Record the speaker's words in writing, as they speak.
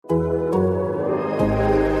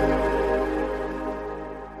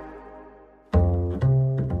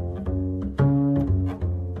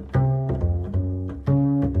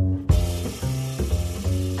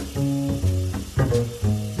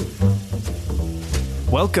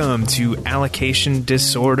Welcome to Allocation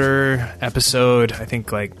Disorder, episode, I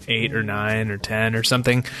think like 8 or 9 or 10 or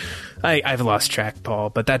something. I've lost track, Paul,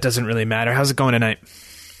 but that doesn't really matter. How's it going tonight?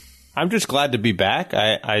 I'm just glad to be back.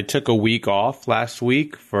 I took a week off last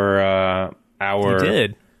week for our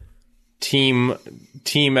team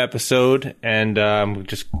episode, and I'm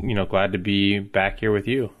just glad to be back here with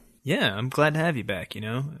you. Yeah, I'm glad to have you back.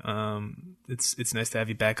 It's nice to have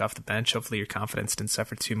you back off the bench. Hopefully your confidence didn't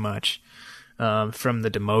suffer too much from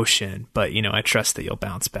the demotion, but I trust that you'll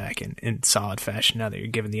bounce back in solid fashion now that you're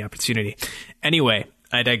given the opportunity. Anyway,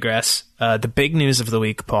 I digress. The big news of the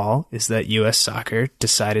week, Paul, is that U.S. Soccer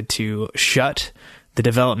decided to shut the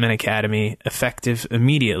Development Academy effective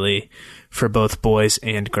immediately for both boys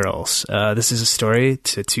and girls. This is a story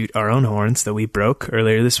to toot our own horns that we broke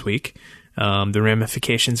earlier this week. The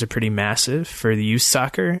ramifications are pretty massive for the youth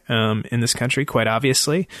soccer in this country, quite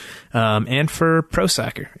obviously, and for pro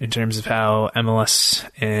soccer in terms of how MLS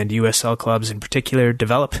and USL clubs in particular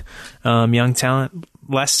develop young talent.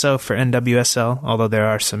 Less so for NWSL, although there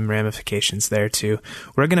are some ramifications there too.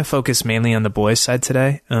 We're going to focus mainly on the boys' side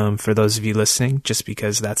today, for those of you listening, just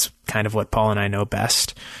because that's kind of what Paul and I know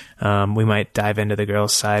best. We might dive into the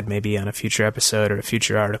girls' side maybe on a future episode or a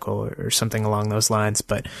future article or something along those lines.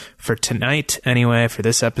 But for tonight, anyway, for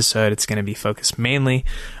this episode, it's going to be focused mainly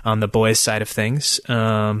on the boys' side of things.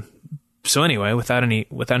 So anyway, without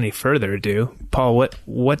any further ado, Paul,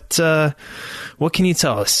 what can you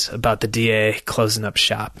tell us about the DA closing up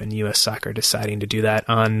shop and U.S. Soccer deciding to do that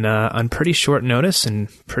on pretty short notice and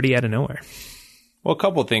pretty out of nowhere? Well, a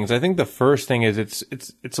couple of things. I think the first thing is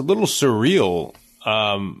it's a little surreal.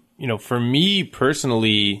 For me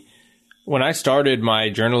personally, when I started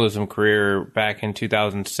my journalism career back in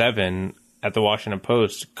 2007 at the Washington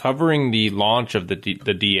Post, covering the launch of the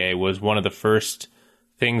DA was one of the first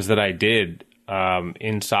things that I did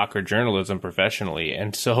in soccer journalism professionally.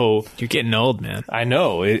 And so you're getting old, man. I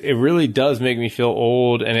know it really does make me feel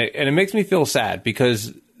old, and it makes me feel sad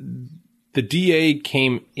because the DA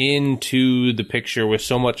came into the picture with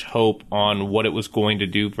so much hope on what it was going to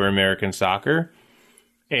do for American soccer.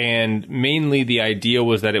 And mainly the idea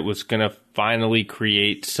was that it was going to finally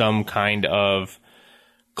create some kind of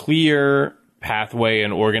clear pathway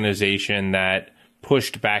and organization that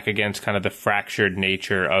pushed back against kind of the fractured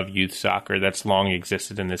nature of youth soccer that's long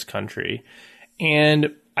existed in this country.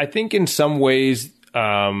 And I think in some ways,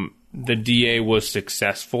 the DA was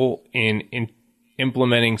successful in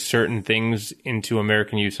implementing certain things into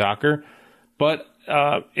American youth soccer, but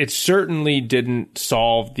it certainly didn't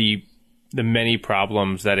solve the many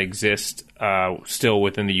problems that exist still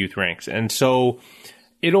within the youth ranks. And so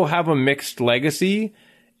it'll have a mixed legacy,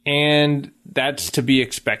 and that's to be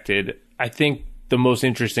expected. I think the most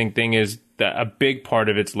interesting thing is that a big part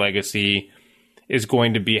of its legacy is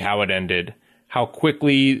going to be how it ended, how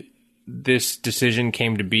quickly this decision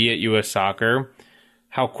came to be at U.S. Soccer,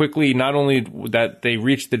 how quickly not only that they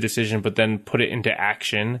reached the decision, but then put it into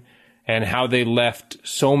action, and how they left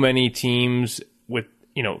so many teams with,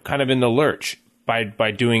 kind of in the lurch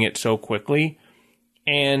by doing it so quickly.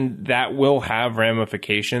 And that will have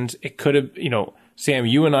ramifications. It could have, Sam,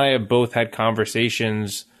 you and I have both had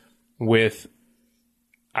conversations with,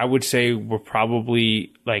 I would say we're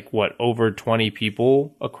probably over 20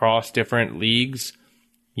 people across different leagues,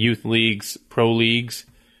 youth leagues, pro leagues,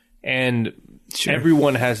 and sure,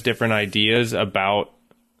 everyone has different ideas about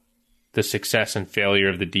the success and failure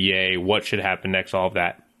of the DA, what should happen next, all of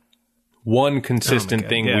that. One consistent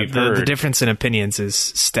thing we've heard... The difference in opinions is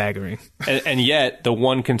staggering. And yet, the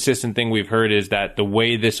one consistent thing we've heard is that the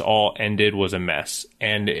way this all ended was a mess,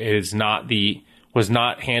 and was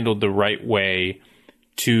not handled the right way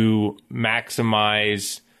to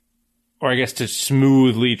maximize, or I guess to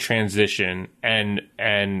smoothly transition and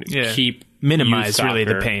minimize really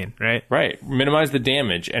the pain, right? Right. Minimize the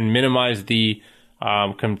damage and minimize the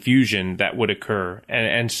confusion that would occur.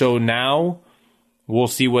 And so now we'll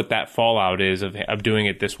see what that fallout is of doing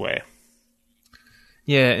it this way.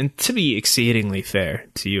 Yeah, and to be exceedingly fair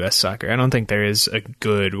to U.S. Soccer, I don't think there is a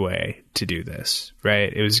good way to do this,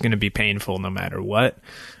 right? It was going to be painful no matter what.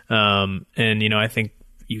 And, I think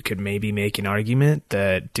you could maybe make an argument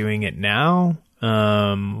that doing it now,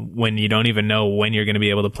 when you don't even know when you're going to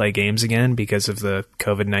be able to play games again because of the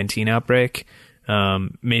COVID-19 outbreak,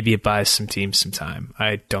 maybe it buys some teams some time.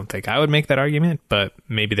 I don't think I would make that argument, but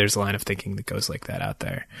maybe there's a line of thinking that goes like that out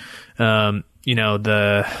there.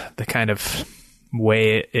 The kind of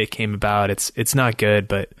way it came about, it's not good,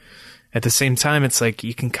 but at the same time, it's like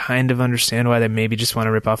you can kind of understand why they maybe just want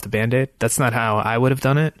to rip off the Band-Aid. That's not how I would have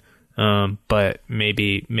done it. But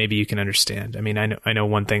maybe you can understand. I mean, I know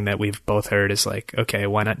one thing that we've both heard is like, okay,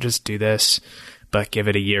 why not just do this, but give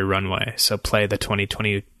it a year runway. So play the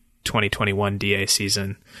 2020-2021 DA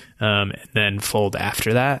season, and then fold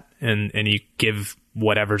after that. And you give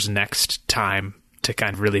whatever's next time to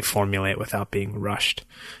kind of really formulate without being rushed.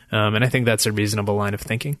 And I think that's a reasonable line of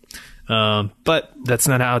thinking. But that's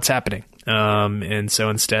not how it's happening. And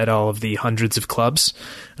so instead, all of the hundreds of clubs,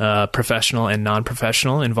 professional and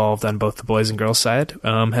non-professional, involved on both the boys and girls side,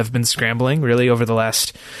 have been scrambling really over the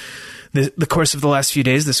course of the last few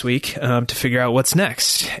days this week, to figure out what's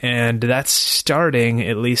next. And that's starting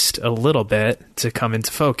at least a little bit to come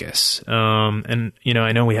into focus. And,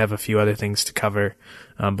 I know we have a few other things to cover,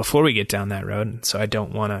 before we get down that road. So I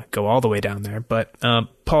don't want to go all the way down there. But,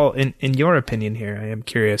 Paul, in your opinion here, I am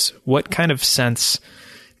curious, what kind of sense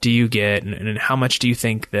do you get, and how much do you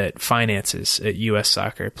think that finances at U.S.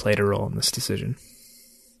 Soccer played a role in this decision?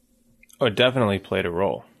 Oh, it definitely played a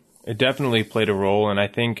role. And I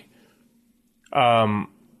think,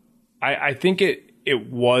 I think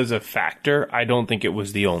it was a factor. I don't think it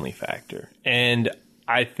was the only factor. And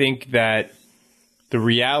I think that the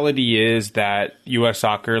reality is that U.S.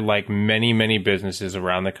 Soccer, like many, many businesses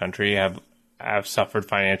around the country, have suffered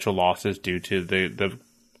financial losses due to the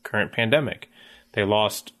current pandemic. They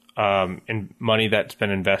lost in money that's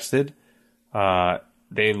been invested.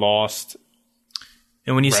 They lost.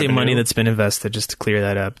 And when you revenue. say money that's been invested, just to clear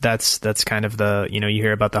that up, that's kind of the, you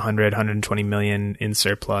hear about the 120 million in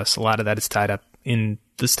surplus. A lot of that is tied up in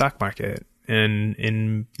the stock market and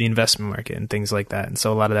in the investment market and things like that. And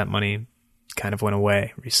so a lot of that money kind of went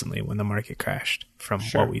away recently when the market crashed, from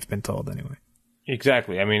what we've been told anyway.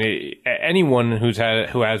 Exactly. I mean, anyone who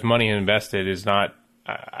has money invested is not,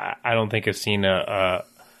 I don't think, has seen a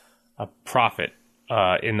profit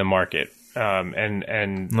in the market. And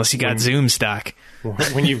unless you got Zoom stock.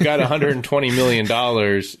 When you've got $120 million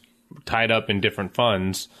tied up in different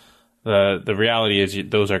funds, the reality is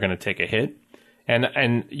those are going to take a hit,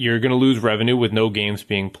 and you're going to lose revenue with no games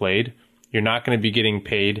being played. You're not going to be getting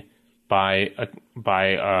paid by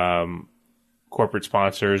corporate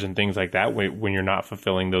sponsors and things like that when you're not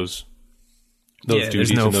fulfilling those duties.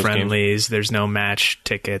 There's no those friendlies, games. There's no match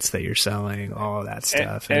tickets that you're selling, all of that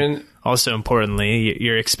stuff. And also importantly,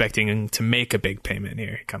 you're expecting to make a big payment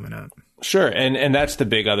here coming up. Sure, and that's the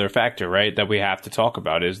big other factor, right, that we have to talk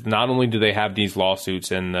about, is not only do they have these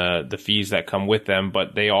lawsuits and the fees that come with them,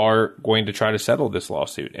 but they are going to try to settle this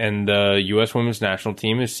lawsuit. And the U.S. Women's National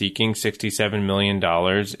Team is seeking $67 million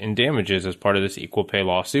in damages as part of this equal pay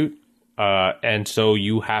lawsuit. And so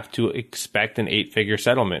you have to expect an 8-figure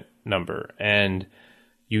settlement number. And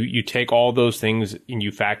you take all those things and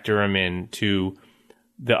you factor them into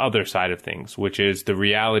the other side of things, which is the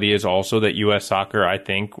reality is also that U.S. Soccer, I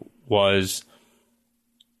think, was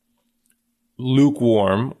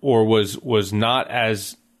lukewarm, or was not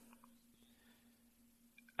as,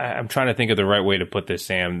 I'm trying to think of the right way to put this,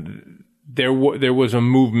 Sam. There was a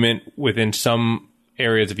movement within some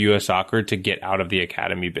areas of U.S. Soccer to get out of the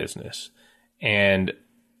academy business. And,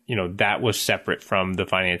 that was separate from the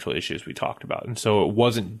financial issues we talked about. And so it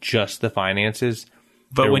wasn't just the finances.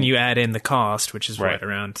 But when you add in the cost, which is right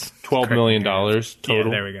around $12 million total. Yeah,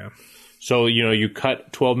 there we go. So, you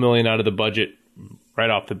cut $12 million out of the budget right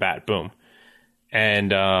off the bat, boom.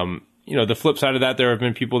 And, the flip side of that, there have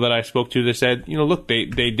been people that I spoke to that said, look, they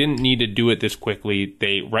didn't need to do it this quickly.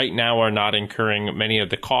 They right now are not incurring many of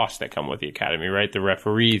the costs that come with the academy, right? The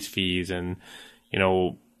referees' fees and,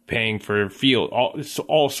 paying for field,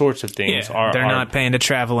 all sorts of things. Yeah, they're not paying to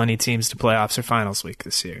travel any teams to playoffs or finals week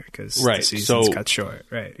this year because the season's cut short.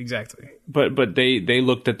 Right, exactly. But they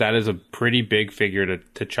looked at that as a pretty big figure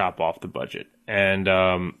to chop off the budget, and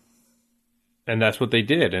that's what they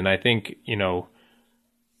did. And I think I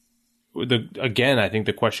think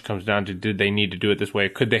the question comes down to, did they need to do it this way?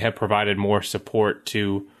 Could they have provided more support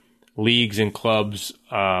to leagues and clubs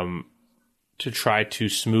to try to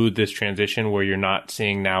smooth this transition where you're not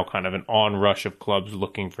seeing now kind of an onrush of clubs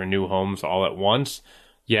looking for new homes all at once?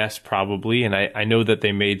 Yes, probably. And I know that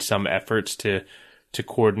they made some efforts to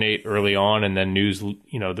coordinate early on, and then news,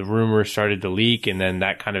 the rumors started to leak, and then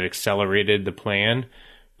that kind of accelerated the plan.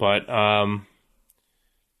 But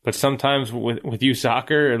sometimes with youth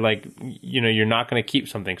soccer, you're not going to keep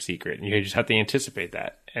something secret, and you just have to anticipate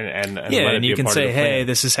that. And you can say, hey,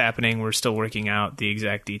 this is happening. We're still working out the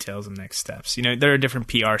exact details and next steps. There are different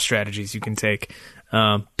PR strategies you can take.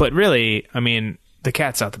 But really, I mean, the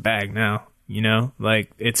cat's out the bag now,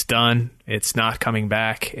 it's done. It's not coming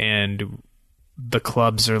back. And the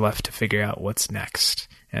clubs are left to figure out what's next.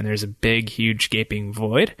 and there's a big, huge gaping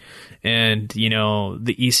void. And, you know,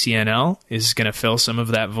 the ECNL is going to fill some of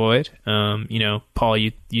that void. You know, Paul,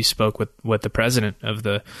 you spoke with the president of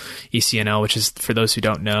the ECNL, which is, for those who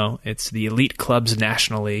don't know, it's the Elite Clubs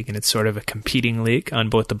National League, and it's sort of a competing league on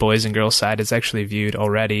both the boys and girls side. It's actually viewed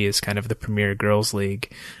already as kind of the premier girls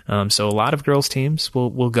league. So a lot of girls teams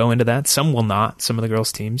will go into that. Some will not. Some of the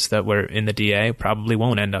girls teams that were in the DA probably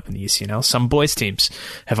won't end up in the ECNL. Some boys teams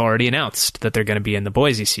have already announced that they're going to be in the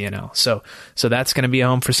boys ECNL. So that's going to be a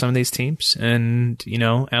home for some of these teams. And, you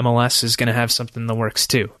know, MLS is going to have something in the works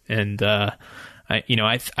too. And,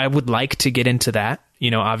 I would like to get into that. You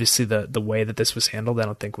know, obviously the way that this was handled, I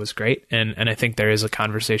don't think was great. And I think there is a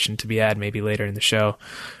conversation to be had maybe later in the show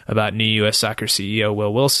about new U.S. Soccer CEO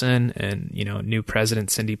Will Wilson and, you know, new president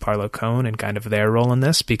Cindy Parlow-Cone and kind of their role in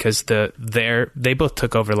this, because they both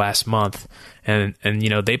took over last month and, you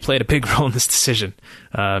know, they played a big role in this decision,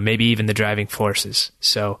 maybe even the driving forces.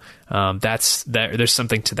 So there's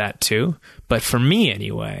something to that too. But for me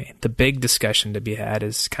anyway, the big discussion to be had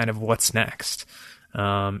is kind of what's next.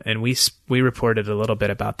 And we reported a little bit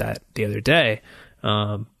about that the other day.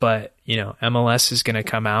 But, you know, MLS is going to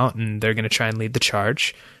come out and they're going to try and lead the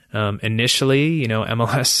charge. Initially, you know,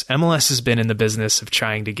 MLS has been in the business of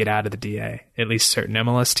trying to get out of the DA, at least certain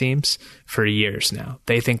MLS teams, for years now.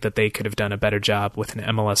 They think that they could have done a better job with an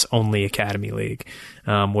MLS only academy league,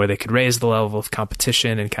 where they could raise the level of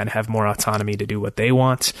competition and kind of have more autonomy to do what they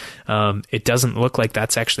want. It doesn't look like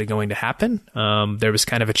that's actually going to happen. There was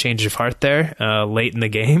kind of a change of heart there, late in the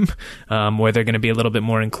game, where they're going to be a little bit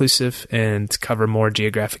more inclusive and cover more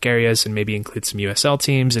geographic areas and maybe include some USL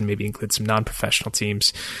teams and maybe include some non-professional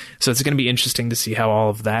teams. So it's going to be interesting to see how all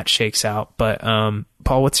of that shakes out. But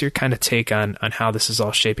Paul, what's your kind of take on how this is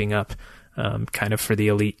all shaping up, kind of for the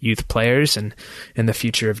elite youth players and the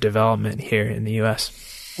future of development here in the U.S.?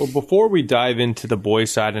 Well, before we dive into the boys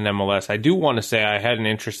side in MLS, I do want to say I had an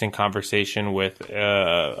interesting conversation with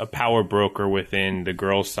a power broker within the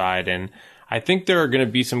girls side, and I think there are going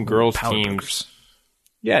to be some girls teams. Brokers.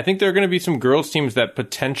 Yeah, I think there are going to be some girls teams that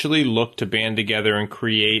potentially look to band together and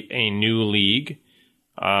create a new league.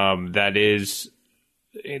 That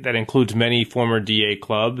includes many former DA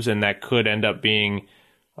clubs, and that could end up being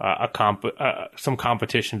some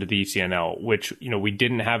competition to the ECNL, which, you know, we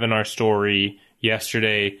didn't have in our story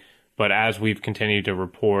yesterday, but as we've continued to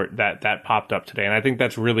report, that popped up today, and I think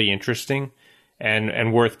that's really interesting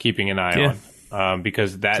and worth keeping an eye on,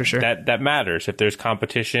 because that matters. If there's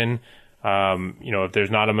competition, you know, if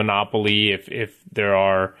there's not a monopoly, if there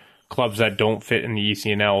are clubs that don't fit in the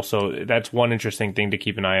ECNL. So that's one interesting thing to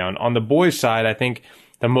keep an eye on. On the boys side, I think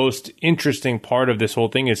the most interesting part of this whole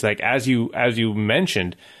thing is, like, as you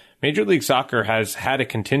mentioned, Major League Soccer has had a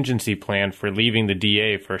contingency plan for leaving the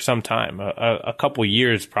DA for some time, a couple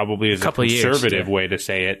years probably is a conservative way to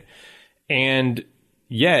say it. And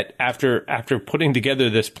yet, after putting together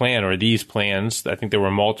this plan, or these plans, I think there were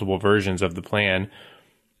multiple versions of the plan,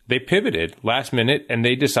 they pivoted last minute and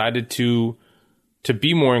they decided to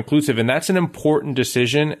be more inclusive. And that's an important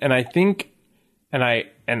decision. And I think, and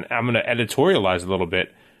I'm going to editorialize a little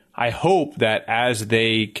bit, I hope that as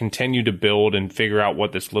they continue to build and figure out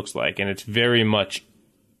what this looks like, and it's very much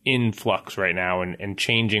in flux right now and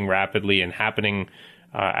changing rapidly and happening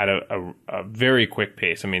at a very quick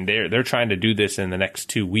pace. I mean, they're trying to do this in the next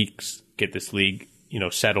 2 weeks, get this league, you know,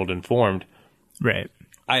 settled and formed. Right.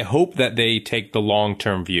 I hope that they take the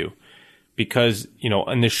long-term view. Because, you know,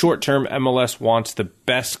 in the short term, MLS wants the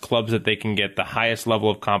best clubs that they can get, the highest level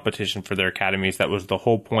of competition for their academies. That was the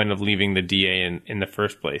whole point of leaving the DA in the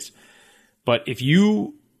first place. But if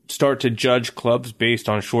you start to judge clubs based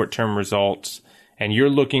on short-term results, and you're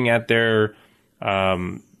looking at their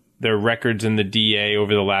records in the DA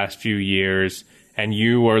over the last few years, and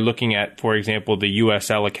you are looking at, for example, the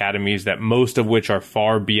USL academies, that most of which are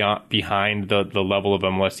far behind the level of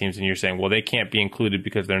MLS teams, and you're saying, well, they can't be included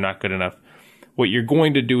because they're not good enough, what you're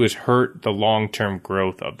going to do is hurt the long-term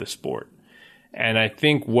growth of the sport. And I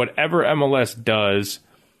think whatever MLS does,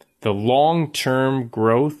 the long-term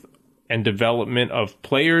growth and development of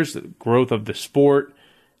players, growth of the sport,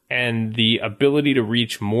 and the ability to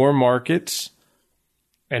reach more markets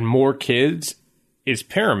and more kids is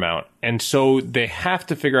paramount. And so they have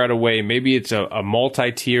to figure out a way. Maybe it's a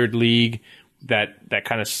multi-tiered league that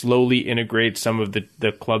kind of slowly integrates some of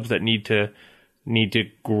the clubs that need to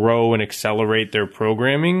grow and accelerate their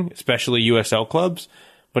programming, especially USL clubs.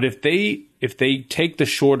 But if they take the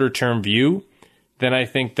shorter term view, then I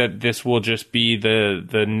think that this will just be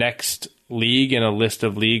the next league in a list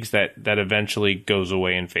of leagues that eventually goes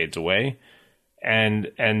away and fades away.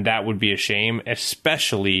 And that would be a shame,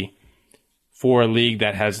 especially for a league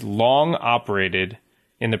that has long operated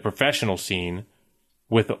in the professional scene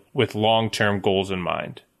with long-term goals in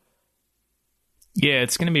mind. Yeah,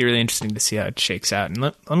 it's going to be really interesting to see how it shakes out. And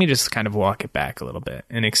let me just kind of walk it back a little bit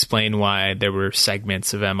and explain why there were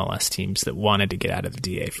segments of MLS teams that wanted to get out of the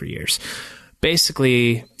DA for years.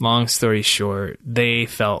 Basically, long story short, they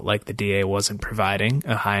felt like the DA wasn't providing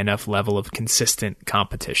a high enough level of consistent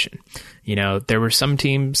competition. You know, there were some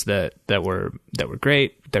teams that were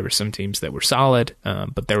great. There were some teams that were solid,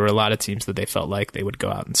 but there were a lot of teams that they felt like they would go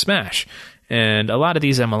out and smash. And a lot of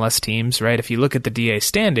these MLS teams, right, if you look at the DA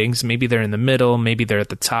standings, maybe they're in the middle, maybe they're at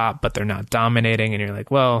the top, but they're not dominating. And you're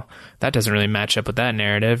like, well, that doesn't really match up with that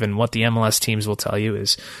narrative. And what the MLS teams will tell you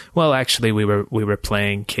is, well, actually, we were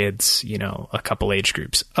playing kids, you know, a couple age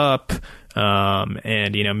groups up.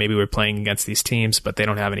 And, you know, maybe we're playing against these teams, but they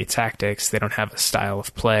don't have any tactics. They don't have a style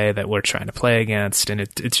of play that we're trying to play against. And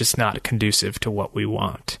it's just not conducive to what we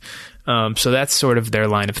want. So that's sort of their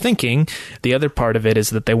line of thinking. The other part of it is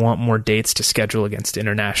that they want more dates to schedule against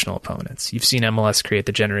international opponents. You've seen MLS create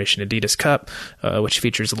the Generation Adidas Cup, which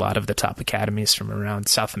features a lot of the top academies from around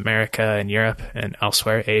South America and Europe and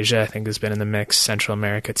elsewhere. Asia, I think, has been in the mix. Central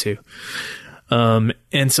America, too.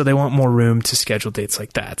 And so they want more room to schedule dates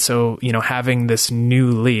like that. So, you know, having this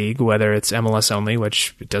new league, whether it's MLS only,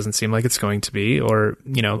 which it doesn't seem like it's going to be, or,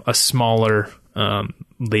 you know, a smaller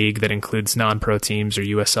league that includes non-pro teams or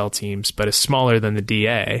USL teams, but is smaller than the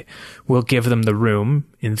DA, will give them the room,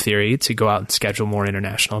 in theory, to go out and schedule more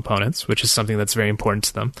international opponents, which is something that's very important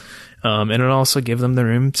to them. And it'll also give them the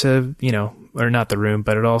room to, you know, or not the room,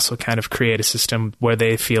 but it'll also kind of create a system where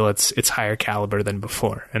they feel it's higher caliber than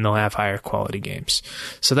before, and they'll have higher quality games.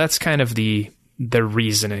 So that's kind of the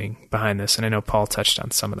reasoning behind this. And I know Paul touched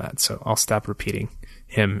on some of that, so I'll stop repeating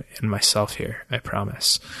him and myself here, I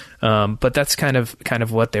promise. But that's kind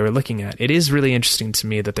of what they were looking at. It is really interesting to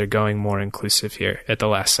me that they're going more inclusive here at the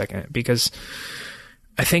last second, because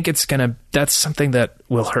I think that's something that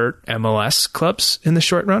will hurt MLS clubs in the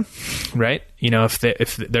short run, right? You know, if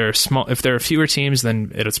there are fewer teams,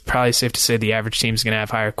 then it's probably safe to say the average team is going to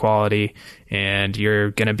have higher quality, and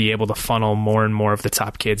you're going to be able to funnel more and more of the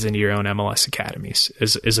top kids into your own MLS academies,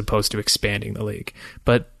 as opposed to expanding the league.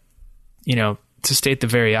 But, you know, to state the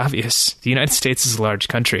very obvious, the United States is a large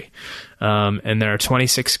country, and there are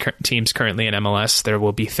 26 teams currently in MLS. There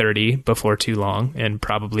will be 30 before too long, and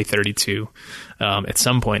probably 32 at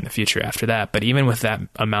some point in the future after that. But even with that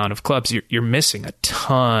amount of clubs, you're missing a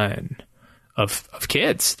ton of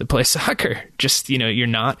kids that play soccer. Just, you know, you're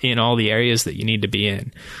not in all the areas that you need to be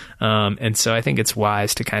in. And so I think it's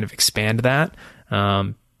wise to kind of expand that,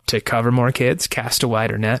 to cover more kids, cast a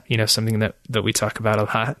wider net, you know, something that we talk about a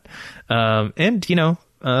lot. And, you know,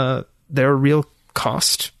 there are real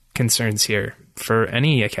cost concerns here for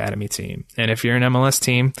any academy team. And if you're an MLS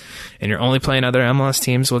team and you're only playing other MLS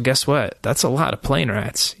teams, well, guess what? That's a lot of plane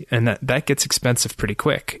rides, and that gets expensive pretty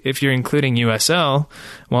quick. If you're including USL,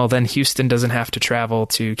 well, then Houston doesn't have to travel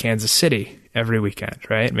to Kansas City every weekend,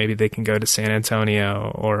 right? Maybe they can go to San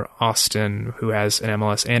Antonio or Austin, who has an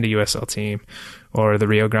MLS and a USL team, or the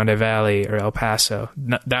Rio Grande Valley or El Paso.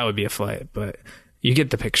 That would be a flight, but you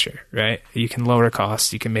get the picture, right? You can lower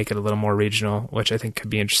costs. You can make it a little more regional, which I think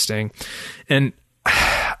could be interesting. And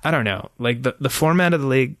I don't know, like the format of the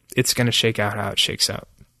league, it's going to shake out how it shakes out.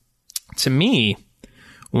 To me,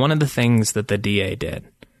 one of the things that the DA did,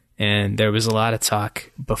 and there was a lot of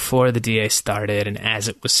talk before the DA started and as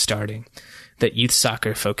it was starting, that youth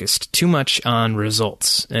soccer focused too much on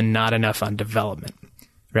results and not enough on development.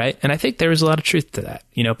 Right. And I think there was a lot of truth to that.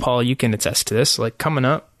 You know, Paul, you can attest to this. Like coming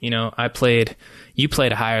up, you know, you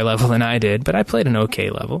played a higher level than I did, but I played an okay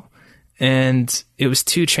level. And it was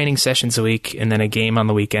 2 training sessions a week and then a game on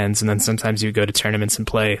the weekends. And then sometimes you would go to tournaments and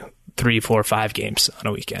play 3, 4, 5 games on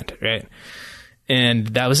a weekend. Right. And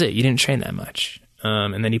that was it. You didn't train that much.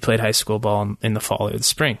 And then you played high school ball in the fall or the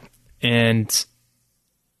spring. And,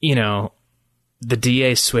 you know, the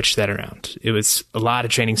DA switched that around. It was a lot of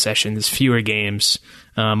training sessions, fewer games,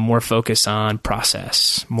 more focus on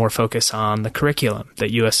process, more focus on the curriculum that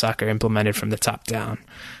U.S. Soccer implemented from the top down.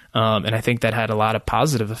 And I think that had a lot of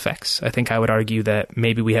positive effects. I think I would argue that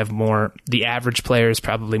maybe we have the average player is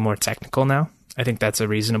probably more technical now. I think that's a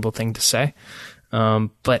reasonable thing to say.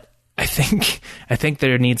 But I think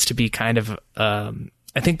there needs to be kind of,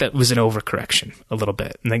 I think that was an overcorrection a little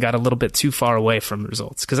bit, and they got a little bit too far away from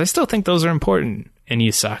results, because I still think those are important in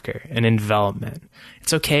youth soccer and in development.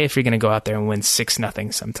 It's okay if you're going to go out there and win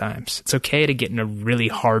 6-0 sometimes. It's okay to get in a really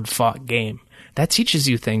hard-fought game. That teaches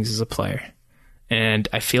you things as a player. And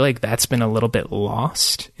I feel like that's been a little bit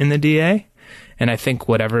lost in the DA, and I think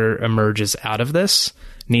whatever emerges out of this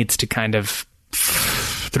needs to kind of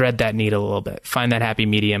thread that needle a little bit, find that happy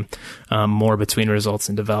medium, more between results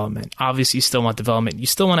and development. Obviously, you still want development. You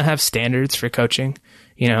still want to have standards for coaching.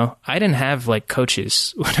 You know, I didn't have like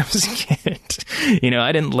coaches when I was a kid. You know,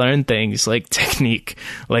 I didn't learn things like technique.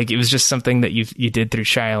 Like it was just something that you did through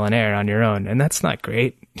trial and error on your own, and that's not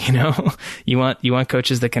great. You know, you want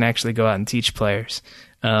coaches that can actually go out and teach players.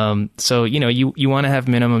 So you know, you want to have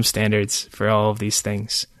minimum standards for all of these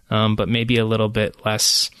things, but maybe a little bit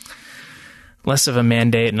less of a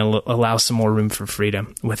mandate and allow some more room for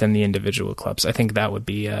freedom within the individual clubs. I think that would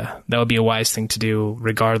be a wise thing to do,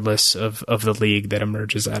 regardless of the league that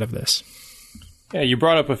emerges out of this. Yeah, you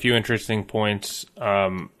brought up a few interesting points,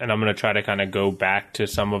 and I'm going to try to kind of go back to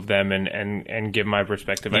some of them and give my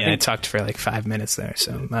perspective. Yeah, I talked for like 5 minutes there,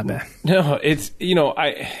 so my bad. No, it's, you know,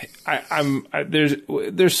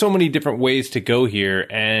 there's so many different ways to go here,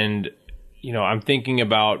 and you know, I'm thinking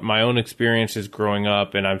about my own experiences growing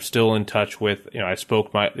up, and I'm still in touch with, you know, I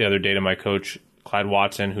spoke the other day to my coach, Clyde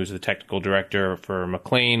Watson, who's the technical director for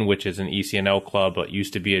McLean, which is an ECNL club, but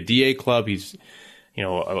used to be a DA club. He's, you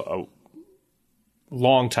know, a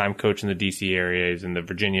longtime coach in the DC area. He's in the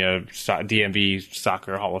Virginia DMV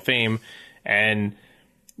Soccer Hall of Fame. And,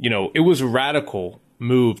 you know, it was a radical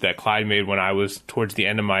move that Clyde made when I was towards the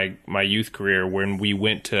end of my youth career, when we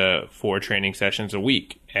went to 4 training sessions a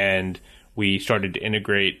week. And we started to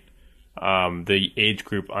integrate the age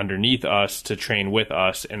group underneath us to train with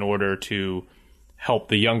us in order to help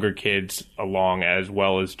the younger kids along, as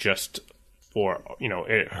well as just for, you know,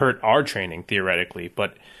 it hurt our training theoretically.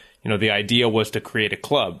 But, you know, the idea was to create a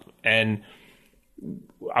club. And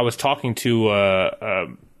I was talking to I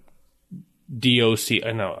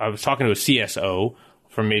was talking to a CSO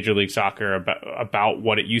from Major League Soccer about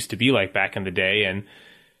what it used to be like back in the day. And,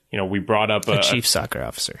 you know, we brought up a chief soccer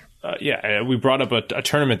officer. We brought up a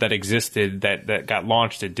tournament that existed that got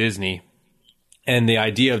launched at Disney, and the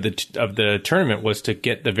idea of the tournament was to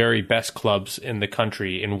get the very best clubs in the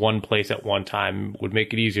country in one place at one time. Would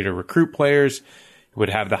make it easier to recruit players, would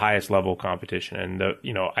have the highest level competition. And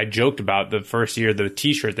you know, I joked about the first year, the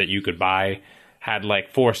T-shirt that you could buy had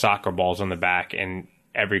like 4 soccer balls on the back, and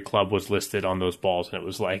every club was listed on those balls, and it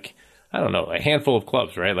was like, I don't know, a handful of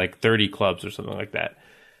clubs, right? Like 30 clubs or something like that.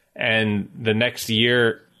 And the next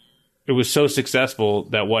year, it was so successful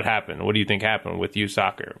that what happened? What do you think happened with youth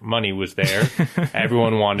soccer? Money was there.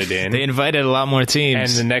 Everyone wanted in. They invited a lot more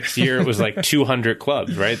teams. And the next year it was like 200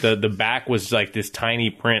 clubs, right? The back was like this tiny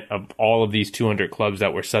print of all of these 200 clubs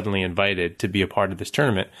that were suddenly invited to be a part of this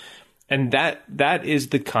tournament. And that is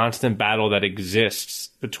the constant battle that exists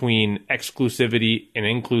between exclusivity and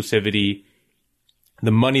inclusivity,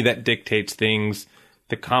 the money that dictates things,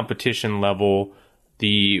 the competition level,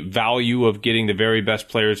 the value of getting the very best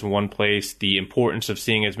players in one place, the importance of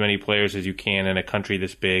seeing as many players as you can in a country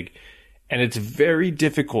this big. And it's very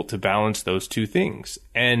difficult to balance those two things.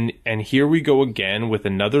 And here we go again with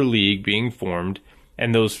another league being formed,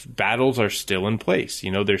 and those battles are still in place. You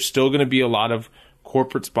know, there's still going to be a lot of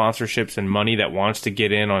corporate sponsorships and money that wants to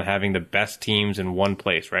get in on having the best teams in one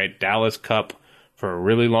place, right? Dallas Cup for a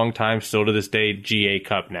really long time, still to this day, GA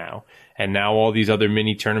Cup now. And now all these other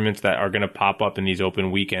mini tournaments that are going to pop up in these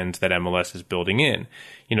open weekends that MLS is building in.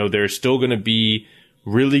 You know, there's still going to be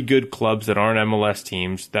really good clubs that aren't MLS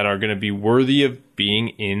teams that are going to be worthy of being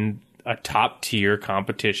in a top tier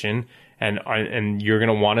competition, and you're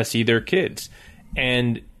going to want to see their kids.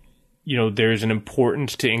 And, you know, there's an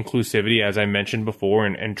importance to inclusivity, as I mentioned before,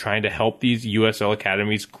 and trying to help these USL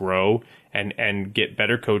academies grow and get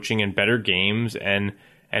better coaching and better games and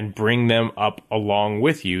bring them up along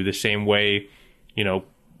with you the same way, you know,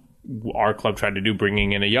 our club tried to do,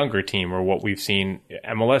 bringing in a younger team, or what we've seen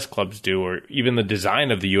MLS clubs do, or even the design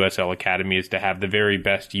of the USL Academy is to have the very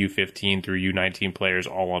best U15 through U19 players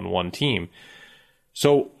all on one team.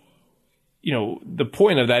 So, you know, the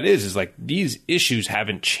point of that is like these issues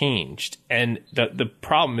haven't changed. And the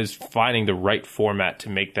problem is finding the right format to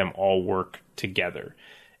make them all work together.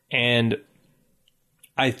 And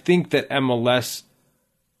I think that MLS,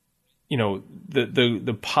 you know,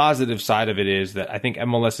 the positive side of it is that I think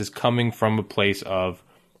MLS is coming from a place of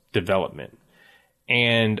development.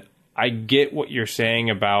 And I get what you're saying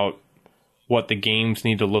about what the games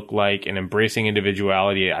need to look like and embracing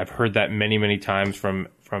individuality. I've heard that many, many times from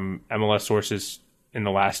MLS sources in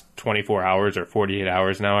the last 24 hours or 48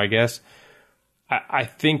 hours now, I guess. I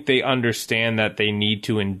think they understand that they need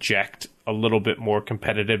to inject a little bit more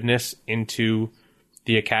competitiveness into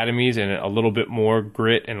the academies, and a little bit more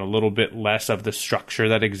grit and a little bit less of the structure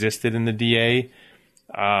that existed in the DA.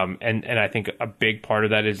 And I think a big part of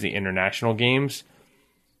that is the international games.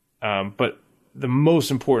 But the most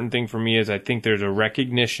important thing for me is I think there's a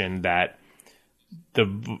recognition that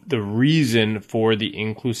the reason for the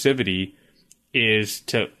inclusivity is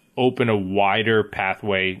to open a wider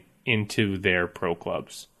pathway into their pro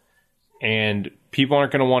clubs. And people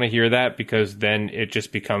aren't going to want to hear that, because then it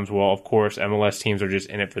just becomes, well, of course, MLS teams are just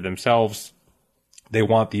in it for themselves. They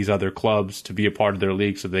want these other clubs to be a part of their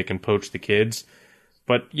league so they can poach the kids.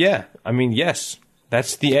 But yeah, I mean, yes,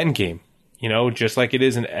 that's the end game, just like it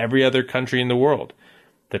is in every other country in the world.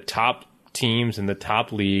 The top teams in the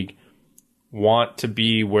top league want to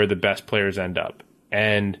be where the best players end up.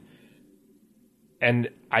 And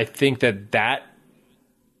I think that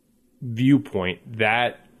viewpoint,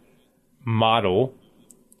 that model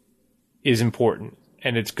is important,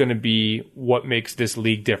 and it's going to be what makes this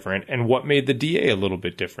league different and what made the DA a little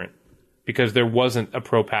bit different, because there wasn't a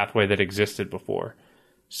pro pathway that existed before.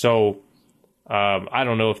 So I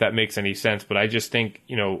don't know if that makes any sense, but I just think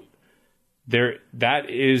that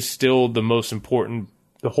is still the most important.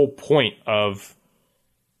 The whole point of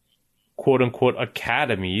quote unquote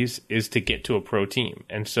academies is to get to a pro team,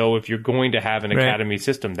 and so if you're going to have an academy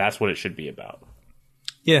system, that's what it should be about.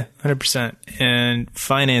 Yeah, 100%. And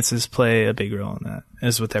finances play a big role in that,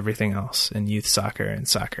 as with everything else in youth soccer and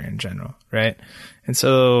soccer in general, right? And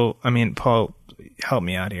so, I mean, Paul, help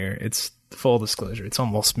me out here. It's full disclosure. It's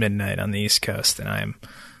almost midnight on the East Coast, and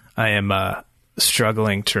I am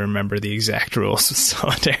struggling to remember the exact rules of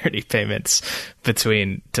solidarity payments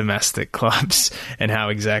between domestic clubs and how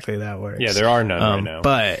exactly that works. Yeah, there are none right now.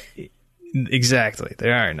 But exactly,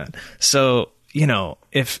 there are none. So,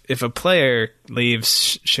 if a player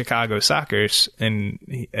leaves Chicago Sockers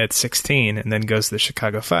at 16 and then goes to the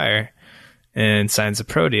Chicago Fire and signs a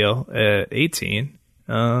pro deal at 18,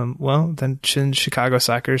 well, then shouldn't Chicago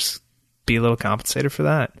Sockers be a little compensated for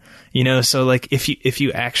that? So like if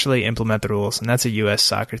you actually implement the rules, and that's a U.S.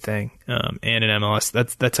 soccer thing, and an MLS,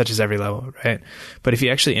 that touches every level, right? But if you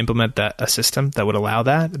actually implement a system that would allow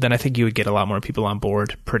that, then I think you would get a lot more people on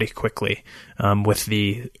board pretty quickly, with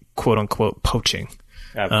the quote unquote poaching.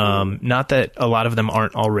 Not that a lot of them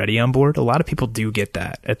aren't already on board. A lot of people do get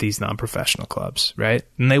that at these non-professional clubs, right?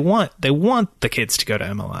 And they want the kids to go to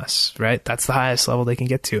MLS, right? That's the highest level they can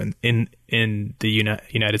get to in the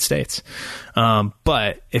United States.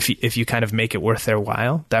 But if you kind of make it worth their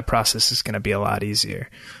while, that process is going to be a lot easier.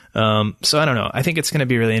 So I don't know. I think it's going to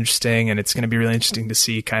be really interesting, and it's going to be really interesting to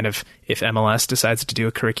see kind of if MLS decides to do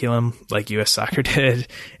a curriculum like U.S. Soccer did,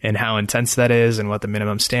 and how intense that is, and what the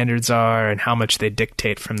minimum standards are, and how much they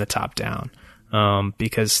dictate from the top down.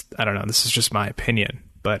 Because I don't know, this is just my opinion,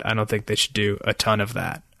 but I don't think they should do a ton of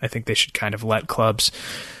that. I think they should kind of let clubs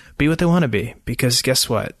be what they want to be, because guess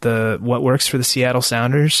what? What works for the Seattle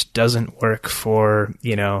Sounders doesn't work for,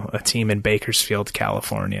 a team in Bakersfield,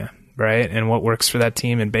 California. Right? And what works for that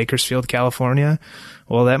team in Bakersfield, California,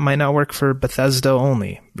 well, that might not work for Bethesda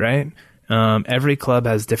only, right? Every club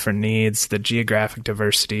has different needs, the geographic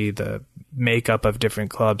diversity, the makeup of different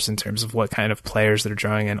clubs in terms of what kind of players they're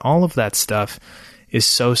drawing in. All of that stuff is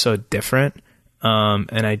so different.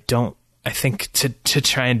 And I think to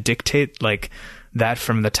try and dictate like that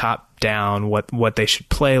from the top down, what they should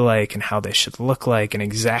play like and how they should look like and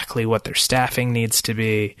exactly what their staffing needs to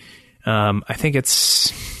be, I think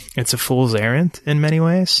it's a fool's errand in many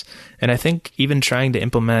ways. And I think even trying to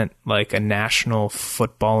implement like a national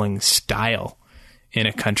footballing style in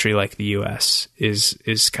a country like the US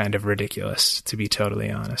is kind of ridiculous, to be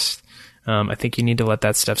totally honest. I think you need to let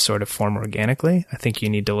that stuff sort of form organically. I think you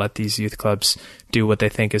need to let these youth clubs do what they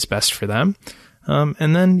think is best for them.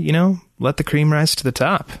 And then, let the cream rise to the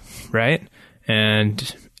top, right?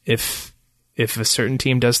 And if a certain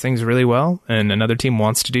team does things really well and another team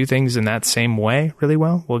wants to do things in that same way really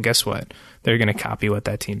well, well, guess what? They're going to copy what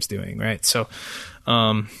that team's doing, right? So,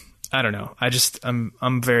 I don't know.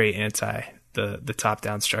 I'm very anti the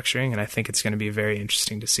top-down structuring, and I think it's going to be very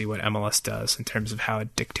interesting to see what MLS does in terms of how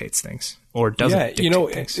it dictates things or doesn't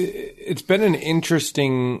dictate things. It's been an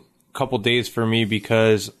interesting couple days for me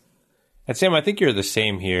because, and Sam, I think you're the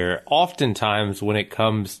same here. Oftentimes when it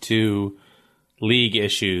comes to league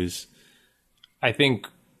issues, I think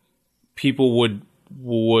people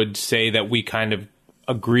would say that we kind of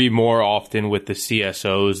agree more often with the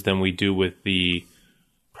CSOs than we do with the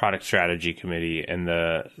product strategy committee and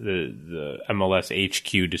the MLS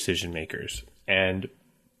HQ decision makers. And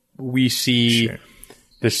we see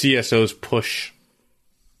the CSOs push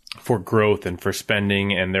for growth and for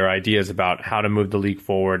spending and their ideas about how to move the league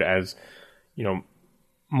forward as,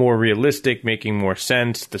 more realistic, making more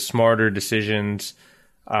sense, the smarter decisions.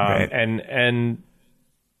 Right. And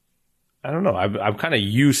I don't know. I'm kind of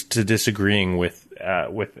used to disagreeing with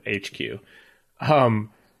HQ.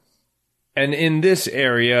 And in this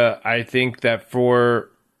area, I think that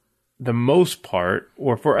for the most part,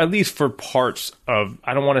 or for at least for parts of,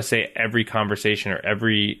 I don't want to say every conversation or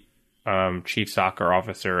every chief soccer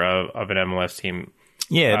officer of an MLS team.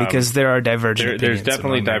 Yeah, because there are divergent opinions. There's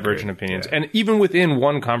definitely divergent opinions. Yeah. And even within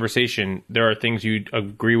one conversation, there are things you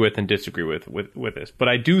agree with and disagree with this. But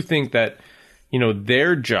I do think that,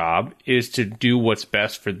 their job is to do what's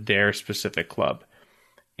best for their specific club.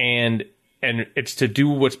 And it's to do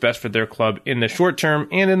what's best for their club in the short term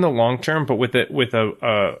and in the long term, but with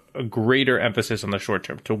a greater emphasis on the short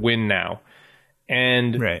term, to win now.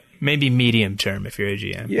 And right. Maybe medium term if you're a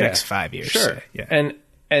GM. Yeah, next 5 years. Sure. Say. Yeah.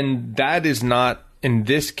 And that is not, in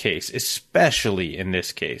this case, especially in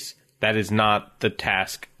this case, that is not the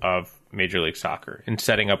task of Major League Soccer in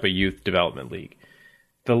setting up a youth development league.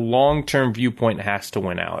 The long-term viewpoint has to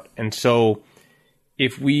win out. And so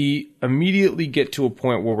if we immediately get to a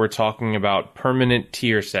point where we're talking about permanent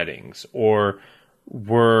tier settings, or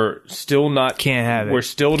we're still not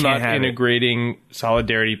integrating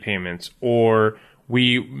solidarity payments, or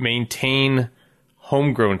we maintain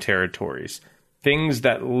homegrown territories, things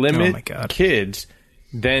that limit kids,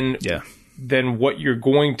 then what you're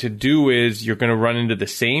going to do is you're going to run into the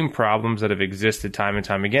same problems that have existed time and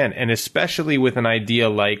time again. And especially with an idea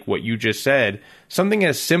like what you just said, something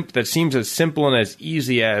that seems as simple and as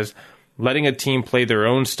easy as letting a team play their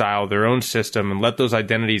own style, their own system, and let those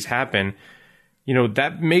identities happen,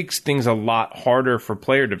 that makes things a lot harder for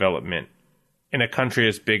player development in a country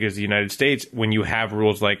as big as the United States when you have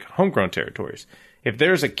rules like homegrown territories. If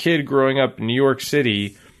there's a kid growing up in New York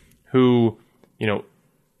City who,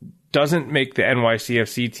 doesn't make the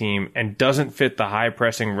NYCFC team and doesn't fit the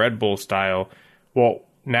high-pressing Red Bull style, well,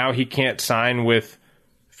 now he can't sign with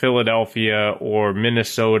Philadelphia or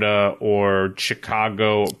Minnesota or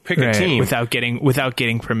Chicago. Pick a team without getting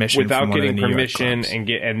permission.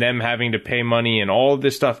 And them having to pay money and all of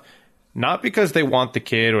this stuff. Not because they want the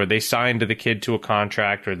kid or they signed the kid to a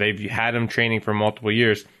contract or they've had him training for multiple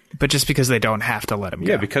years, but just because they don't have to let him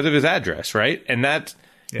go. Yeah, because of his address, right? And that's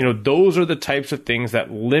those are the types of things that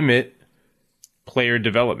limit player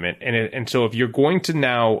development. And so if you're going to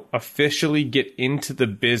now officially get into the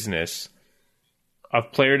business of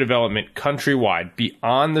player development countrywide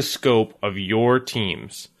beyond the scope of your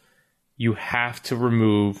teams, you have to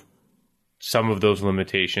remove some of those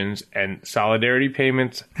limitations, and solidarity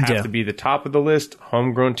payments have to be the top of the list.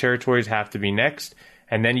 Homegrown territories have to be next.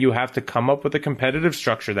 And then you have to come up with a competitive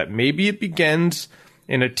structure that maybe it begins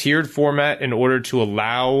in a tiered format in order to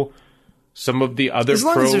allow some of the other as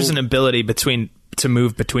long as there's an ability to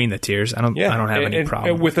move between the tiers. I don't have any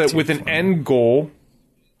problem with an end goal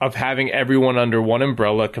of having everyone under one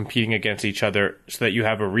umbrella competing against each other, so that you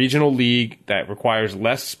have a regional league that requires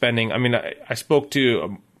less spending. I mean, I spoke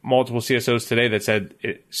to multiple CSOs today that said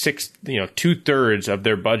 2/3 of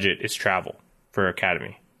their budget is travel for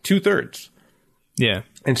academy. 2/3. Yeah.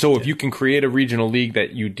 And so if you can create a regional league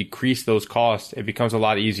that you decrease those costs, it becomes a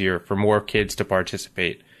lot easier for more kids to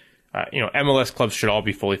participate. MLS clubs should all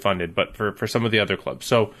be fully funded, but for some of the other clubs.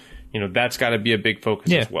 So, that's got to be a big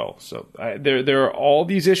focus as well. So there are all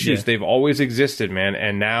these issues. Yeah. They've always existed, man.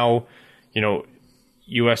 And now,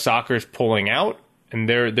 U.S. Soccer is pulling out, and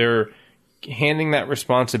they're handing that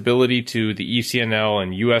responsibility to the ECNL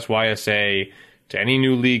and USYSA, to any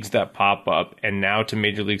new leagues that pop up, and now to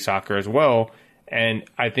Major League Soccer as well. And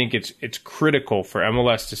I think it's critical for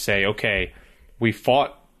MLS to say, okay, we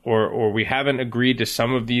fought or we haven't agreed to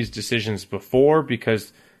some of these decisions before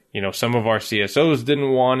because, some of our CSOs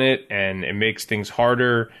didn't want it, and it makes things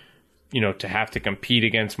harder, to have to compete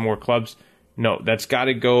against more clubs. No, that's got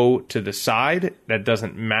to go to the side. That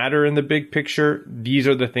doesn't matter in the big picture. These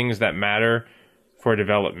are the things that matter for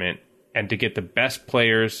development, and to get the best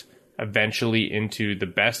players eventually into the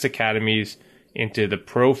best academies, into the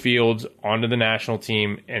pro fields, onto the national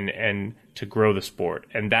team, and to grow the sport.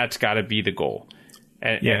 And that's got to be the goal.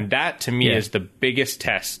 And that, to me, is the biggest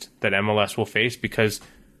test that MLS will face, because,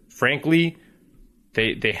 frankly,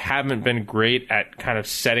 they haven't been great at kind of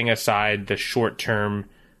setting aside the short-term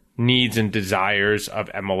needs and desires of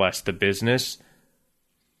MLS, the business.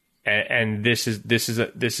 And this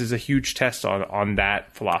is a huge test on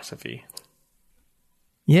that philosophy.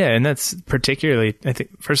 Yeah, and that's particularly, I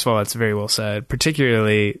think, first of all, that's very well said.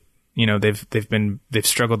 Particularly, they've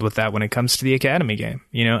struggled with that when it comes to the academy game.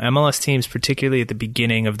 MLS teams, particularly at the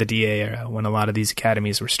beginning of the DA era, when a lot of these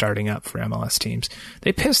academies were starting up for MLS teams,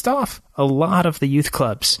 they pissed off a lot of the youth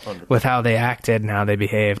clubs 100%. With how they acted and how they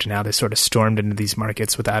behaved and how they sort of stormed into these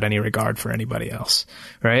markets without any regard for anybody else,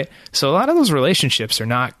 right? So a lot of those relationships are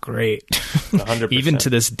not great, 100%. Even to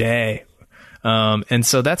this day. And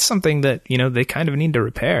so that's something that, they kind of need to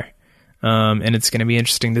repair. And it's going to be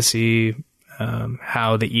interesting to see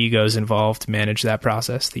how the egos involved manage that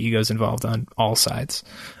process, the egos involved on all sides.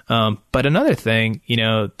 But another thing,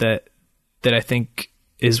 that I think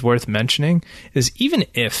is worth mentioning is even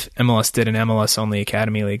if MLS did an MLS only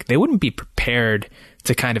Academy League, they wouldn't be prepared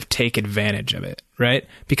to kind of take advantage of it, right?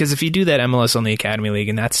 Because if you do that MLS only Academy League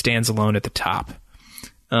and that stands alone at the top,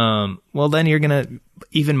 well, then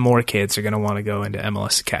even more kids are going to want to go into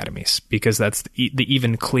MLS academies because that's the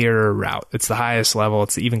even clearer route. It's the highest level.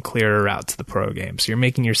 It's the even clearer route to the pro game. So you're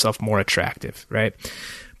making yourself more attractive, right?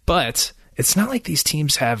 But it's not like these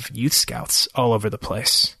teams have youth scouts all over the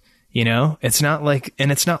place. It's not like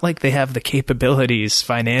they have the capabilities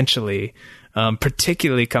financially,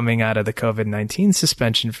 particularly coming out of the COVID-19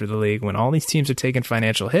 suspension for the league when all these teams are taking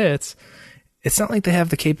financial hits. It's not like they have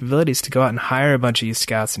the capabilities to go out and hire a bunch of youth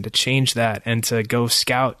scouts and to change that and to go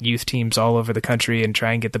scout youth teams all over the country and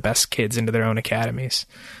try and get the best kids into their own academies.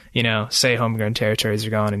 Say homegrown territories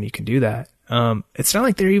are gone and you can do that. It's not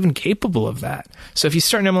like they're even capable of that. So if you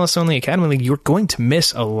start an MLS only Academy League, you're going to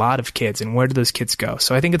miss a lot of kids. And where do those kids go?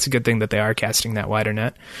 So I think it's a good thing that they are casting that wider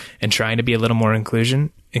net and trying to be a little more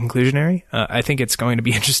inclusionary. I think it's going to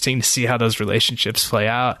be interesting to see how those relationships play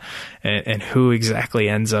out and who exactly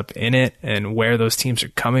ends up in it and where those teams are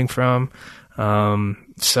coming from.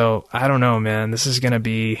 So I don't know, man. This is going to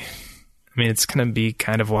be... it's going to be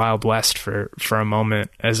kind of Wild West for a moment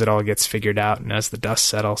as it all gets figured out and as the dust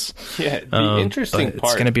settles. Yeah, the interesting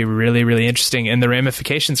part... It's going to be really, really interesting, and the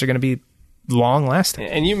ramifications are going to be long-lasting.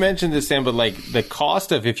 And you mentioned this, Sam, but the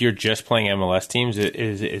cost of if you're just playing MLS teams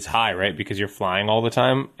is high, right? Because you're flying all the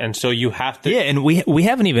time, and so you have to... Yeah, and we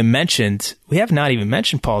have not even mentioned,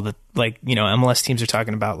 Paul, that MLS teams are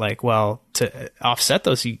talking about to offset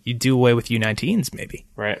those, you do away with U19s, maybe.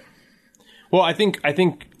 Right. Well, I think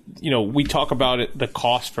we talk about it, the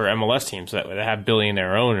cost for MLS teams that have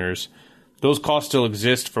billionaire owners. Those costs still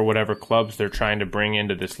exist for whatever clubs they're trying to bring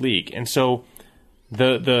into this league. And so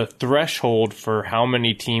the threshold for how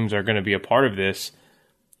many teams are going to be a part of this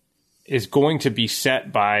is going to be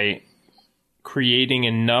set by creating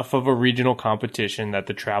enough of a regional competition that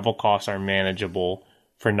the travel costs are manageable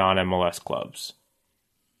for non-MLS clubs.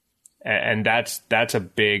 And that's a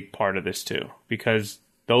big part of this too, because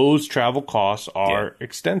those travel costs are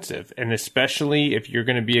extensive, and especially if you're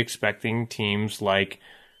going to be expecting teams like,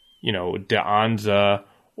 De Anza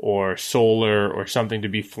or Solar or something to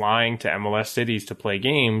be flying to MLS cities to play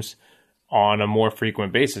games on a more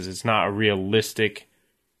frequent basis. It's not a realistic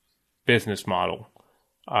business model.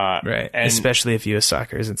 Right, and especially if U.S.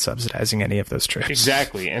 Soccer isn't subsidizing any of those trips.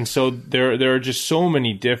 Exactly, and so there are just so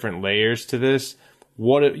many different layers to this.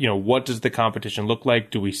 What does the competition look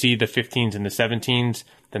like? Do we see the 15s and the 17s,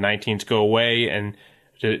 the 19s go away, and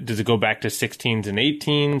does it go back to 16s and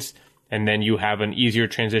 18s? And then you have an easier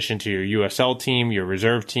transition to your USL team, your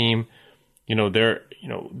reserve team.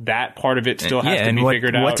 That part of it still has to be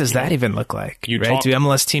figured out. What does that even look like? Do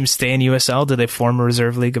MLS teams stay in USL? Do they form a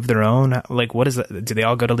reserve league of their own? What is that? Do they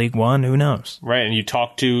all go to League One? Who knows? Right, and you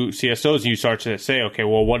talk to CSOs and you start to say, okay,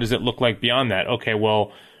 well, what does it look like beyond that? Okay,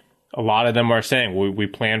 well, a lot of them are saying we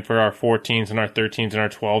plan for our 14s and our 13s and our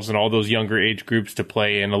 12s and all those younger age groups to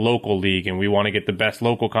play in a local league, and we want to get the best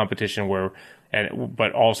local competition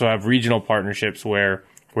but also have regional partnerships where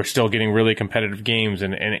we're still getting really competitive games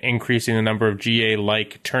and increasing the number of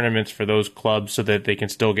GA-like tournaments for those clubs so that they can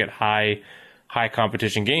still get high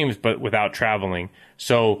competition games, but without traveling.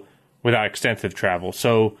 So without extensive travel.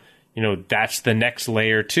 So, that's the next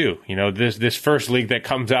layer too. This first league that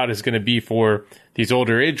comes out is going to be for these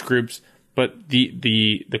older age groups, but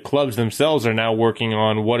the clubs themselves are now working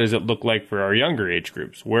on what does it look like for our younger age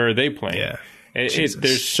groups? Where are they playing? Yeah.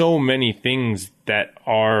 There's so many things that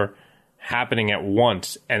are happening at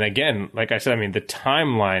once. And again, like I said, the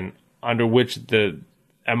timeline under which the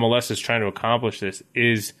MLS is trying to accomplish this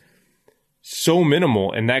is so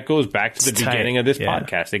minimal, and that goes back to the beginning of this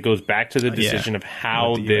podcast. It goes back to the decision of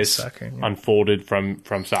how this unfolded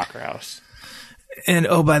from Soccer House. And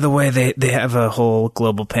by the way, they have a whole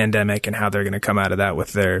global pandemic and how they're going to come out of that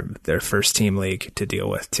with their first team league to deal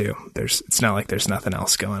with too. It's not like there's nothing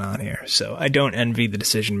else going on here. So I don't envy the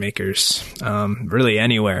decision makers really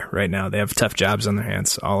anywhere right now. They have tough jobs on their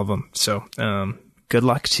hands, all of them. So good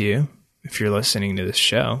luck to you if you're listening to this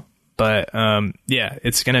show. But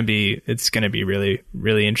it's gonna be really,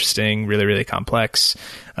 really interesting, really, really complex.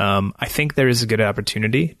 I think there is a good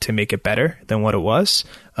opportunity to make it better than what it was.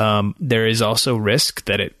 There is also risk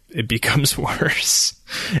that it becomes worse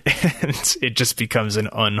and it just becomes an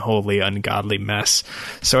unholy, ungodly mess,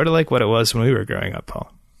 sort of like what it was when we were growing up,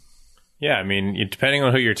 Paul. Yeah, depending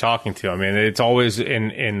on who you're talking to, it's always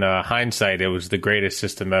in hindsight, it was the greatest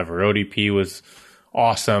system ever. ODP was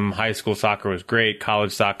awesome. High school soccer was great.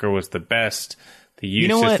 College soccer was the best. The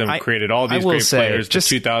youth system created all these great players. The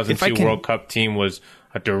 2002 World Cup team was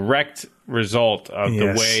a direct result of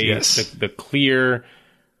the way the clear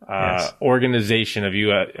organization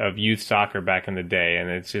of youth soccer back in the day, and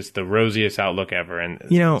it's just the rosiest outlook ever. And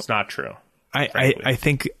it's not true. I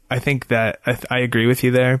think that I agree with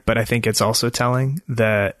you there, but I think it's also telling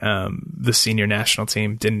that the senior national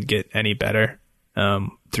team didn't get any better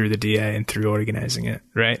through the DA and through organizing it,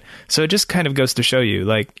 right? So it just kind of goes to show you,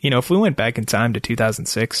 like, if we went back in time to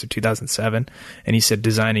 2006 or 2007 and you said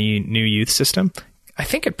design a new youth system, I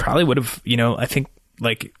think it probably would have, I think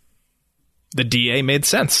like the DA made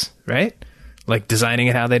sense, right? Like designing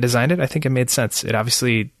it how they designed it, I think it made sense. It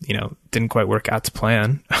obviously, didn't quite work out to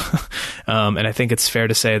plan. And I think it's fair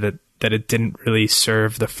to say that it didn't really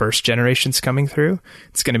serve the first generations coming through.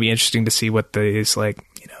 It's going to be interesting to see what these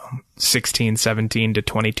 16, 17 to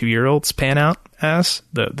 22-year-olds pan out as,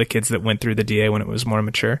 the kids that went through the DA when it was more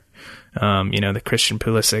mature. The Christian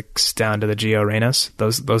Pulisics down to the Gio Reynos,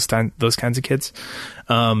 those kinds of kids.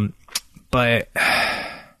 But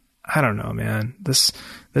I don't know, man.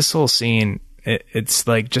 This whole scene, it's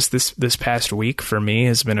like just this past week for me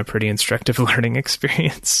has been a pretty instructive learning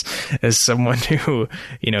experience as someone who,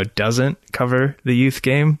 doesn't cover the youth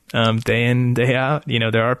game day in, day out.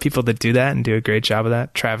 There are people that do that and do a great job of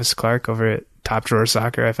that. Travis Clark over at Top Drawer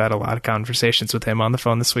Soccer, I've had a lot of conversations with him on the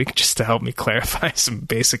phone this week just to help me clarify some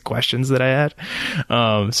basic questions that I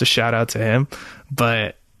had. So shout out to him.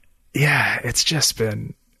 But yeah, it's just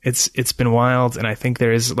been... It's been wild, and I think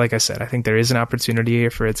there is, like I said, I think there is an opportunity here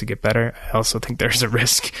for it to get better. I also think there's a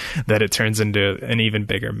risk that it turns into an even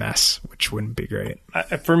bigger mess, which wouldn't be great.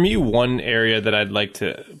 For me, one area that I'd like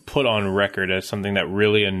to put on record as something that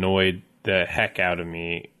really annoyed the heck out of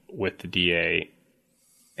me with the DA,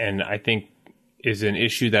 and I think is an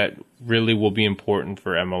issue that really will be important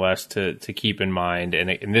for MLS to keep in mind,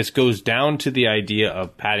 and this goes down to the idea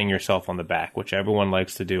of patting yourself on the back, which everyone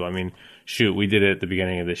likes to do. I mean, shoot, we did it at the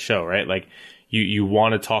beginning of this show, right? Like, you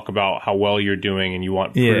want to talk about how well you're doing and you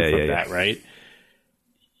want proof of that, right?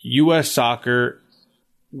 U.S. Soccer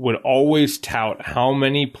would always tout how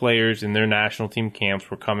many players in their national team camps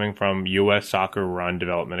were coming from U.S. Soccer run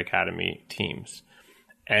development academy teams.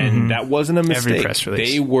 And that wasn't a mistake. Every press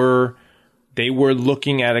release. They were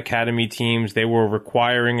looking at academy teams. They were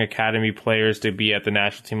requiring academy players to be at the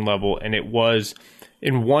national team level. And it was...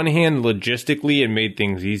 in one hand, logistically, it made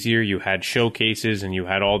things easier. You had showcases and you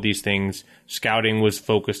had all these things. Scouting was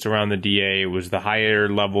focused around the DA. It was the higher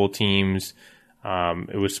level teams.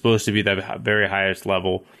 It was supposed to be the very highest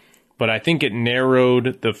level. But I think it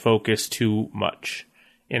narrowed the focus too much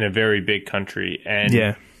in a very big country.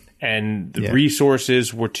 And the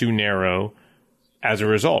resources were too narrow as a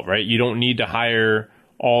result, right? You don't need to hire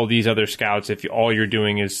all these other scouts if all you're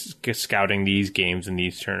doing is scouting these games and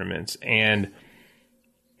these tournaments. And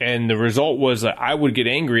the result was that I would get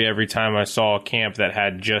angry every time I saw a camp that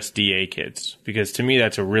had just DA kids, because to me,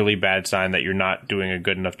 that's a really bad sign that you're not doing a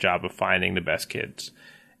good enough job of finding the best kids.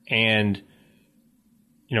 And,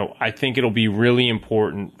 I think it'll be really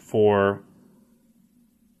important for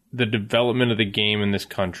the development of the game in this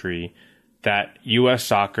country that U.S.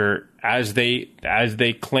 Soccer, as they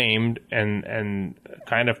claimed and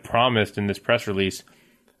kind of promised in this press release,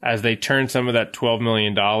 as they turn some of that $12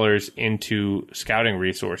 million into scouting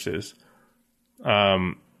resources,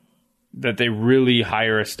 that they really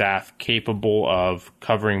hire a staff capable of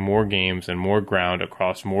covering more games and more ground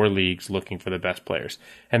across more leagues looking for the best players.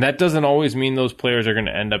 And that doesn't always mean those players are going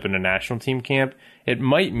to end up in a national team camp. It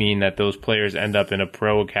might mean that those players end up in a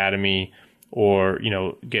pro academy or,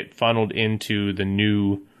 get funneled into the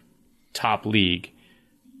new top league.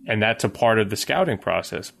 And that's a part of the scouting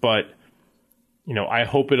process. But I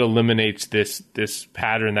hope it eliminates this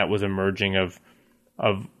pattern that was emerging of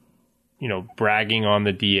bragging on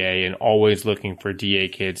the DA and always looking for DA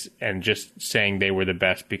kids and just saying they were the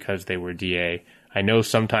best because they were DA. I know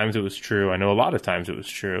sometimes it was true. I know a lot of times it was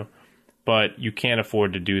true. But you can't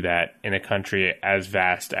afford to do that in a country as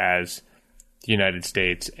vast as the United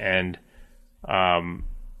States. And,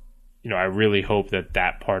 I really hope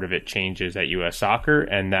that part of it changes at U.S. Soccer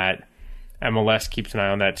and that MLS keeps an eye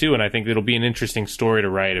on that too. And I think it'll be an interesting story to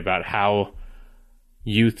write about how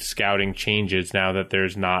youth scouting changes now that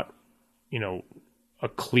there's not, a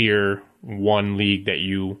clear one league that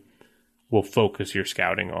you will focus your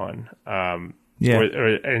scouting on, or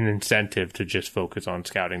an incentive to just focus on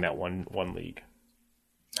scouting that one league.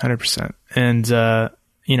 100%. And,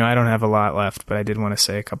 I don't have a lot left, but I did want to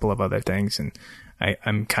say a couple of other things. And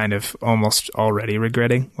I'm kind of almost already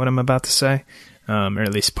regretting what I'm about to say. Or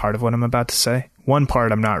at least part of what I'm about to say, one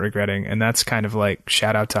part I'm not regretting, and that's kind of like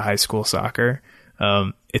shout out to high school soccer.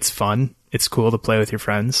 It's fun. It's cool to play with your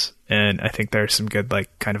friends. And I think there are some good,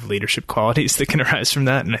 like, kind of leadership qualities that can arise from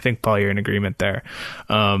that. And I think, Paul, you're in agreement there.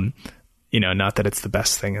 Not that it's the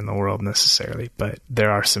best thing in the world necessarily, but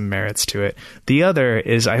there are some merits to it. The other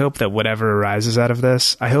is I hope that whatever arises out of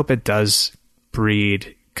this, I hope it does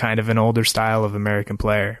breed kind of an older style of American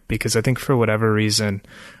player, because I think for whatever reason,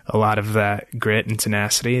 a lot of that grit and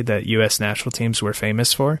tenacity that U.S. national teams were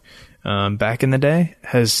famous for back in the day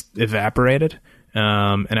has evaporated.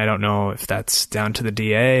 And I don't know if that's down to the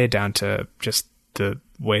DA, down to just the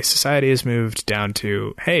way society has moved, down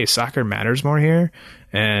to, hey, soccer matters more here.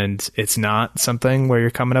 And it's not something where you're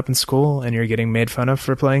coming up in school and you're getting made fun of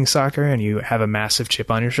for playing soccer and you have a massive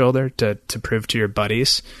chip on your shoulder to prove to your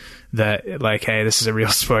buddies that, like, hey, this is a real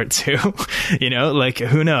sport too. Like,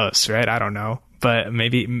 who knows, right? I don't know. But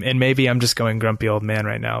maybe I'm just going grumpy old man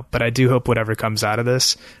right now. But I do hope whatever comes out of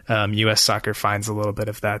this, U.S. soccer finds a little bit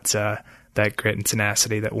of that grit and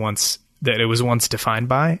tenacity that it was once defined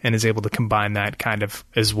by, and is able to combine that kind of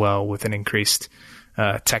as well with an increased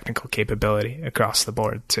technical capability across the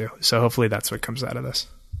board too. So hopefully that's what comes out of this.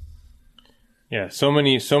 Yeah, so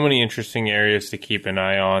many interesting areas to keep an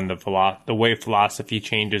eye on. The way philosophy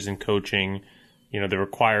changes in coaching, the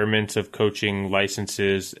requirements of coaching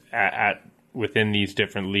licenses within these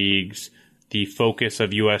different leagues, the focus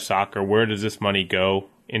of U.S. soccer. Where does this money go?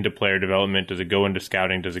 Into player development? Does it go into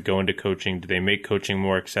scouting? Does it go into coaching? Do they make coaching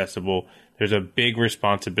more accessible? There's a big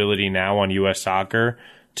responsibility now on U.S. soccer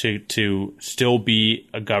to still be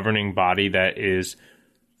a governing body that is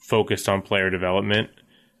focused on player development.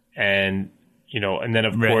 And, and then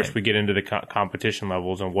of course we get into the competition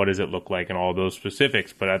levels and what does it look like and all those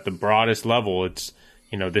specifics. But at the broadest level, it's,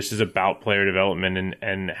 this is about player development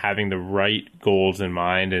and having the right goals in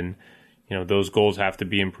mind. And, those goals have to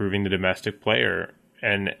be improving the domestic player.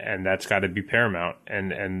 And that's got to be paramount,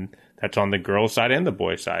 and that's on the girls' side and the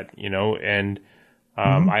boys' side, And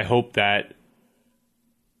I hope that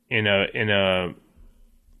in a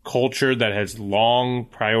culture that has long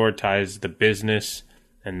prioritized the business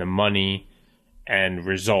and the money and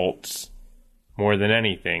results more than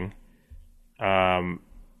anything, that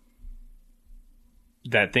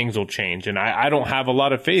things will change. And I don't have a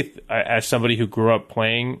lot of faith as somebody who grew up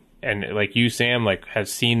playing. And like you, Sam, like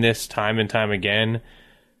has seen this time and time again,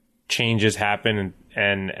 changes happen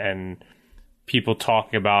and people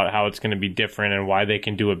talking about how it's going to be different and why they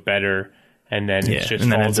can do it better. And then it just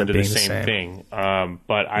falls into the same thing.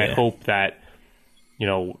 But I hope that,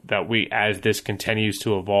 that we, as this continues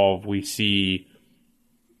to evolve, we see,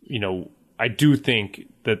 I do think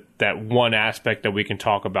that one aspect that we can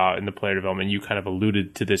talk about in the player development, you kind of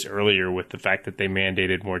alluded to this earlier with the fact that they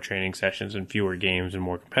mandated more training sessions and fewer games and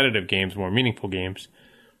more competitive games, more meaningful games.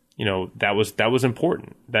 That was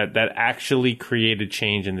important. That actually created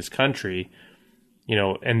change in this country,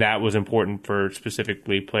 and that was important for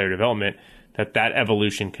specifically player development, that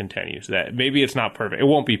evolution continues. That maybe it's not perfect. It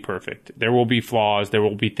won't be perfect. There will be flaws. There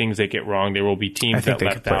will be things that get wrong. There will be teams that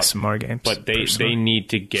left out. Some more games, but they need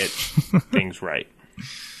to get things right.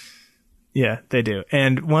 Yeah, they do.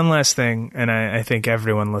 And one last thing, and I think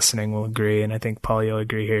everyone listening will agree, and I think Paul, you'll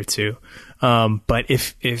agree here too. But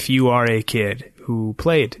if you are a kid who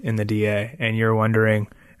played in the DA and you're wondering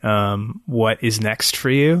what is next for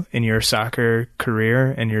you in your soccer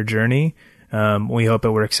career and your journey, we hope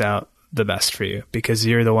it works out the best for you, because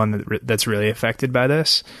you're the one that's really affected by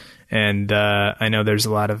this. And I know there's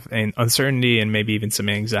a lot of uncertainty and maybe even some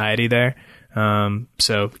anxiety there.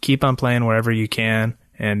 So keep on playing wherever you can.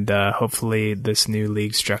 And hopefully this new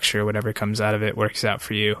league structure, whatever comes out of it, works out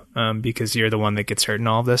for you, because you're the one that gets hurt in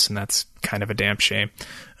all of this, and that's kind of a damn shame.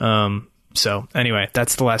 So anyway,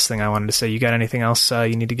 that's the last thing I wanted to say. You got anything else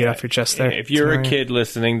you need to get off your chest there? If you're a kid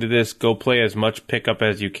listening to this, go play as much pickup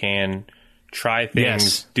as you can. Try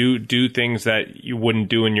things. Yes. Do things that you wouldn't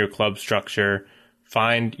do in your club structure.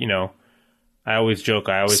 Find, I always joke.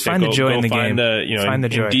 I always say, find the joy in the game. Find the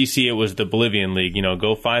joy. In DC, it was the Bolivian League.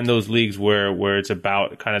 Go find those leagues where it's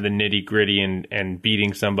about kind of the nitty gritty and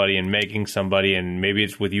beating somebody and making somebody, and maybe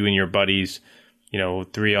it's with you and your buddies,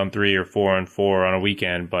 3-on-3 or 4-on-4 on a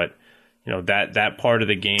weekend. But that part of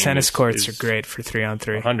the game. Tennis courts are great for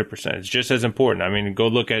 3-on-3. 100%. It's just as important. I mean, go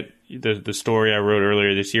look at the story I wrote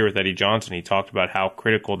earlier this year with Eddie Johnson. He talked about how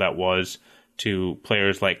critical that was to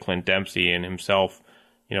players like Clint Dempsey and himself.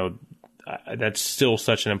 That's still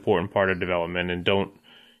such an important part of development. And don't,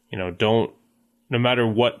 no matter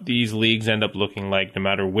what these leagues end up looking like, no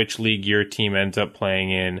matter which league your team ends up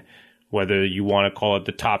playing in, whether you want to call it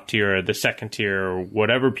the top tier or the second tier or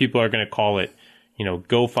whatever people are going to call it,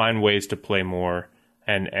 go find ways to play more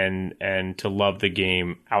and to love the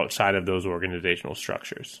game outside of those organizational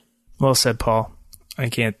structures. Well said, Paul. I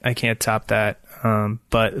can't top that.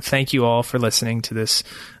 But thank you all for listening to this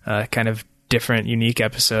kind of different, unique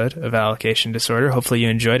episode of Allocation Disorder. Hopefully you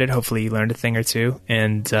enjoyed it. Hopefully you learned a thing or two.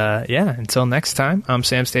 And until next time, I'm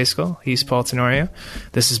Sam Stejskal. He's Paul Tenorio.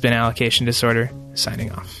 This has been Allocation Disorder,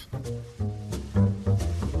 signing off.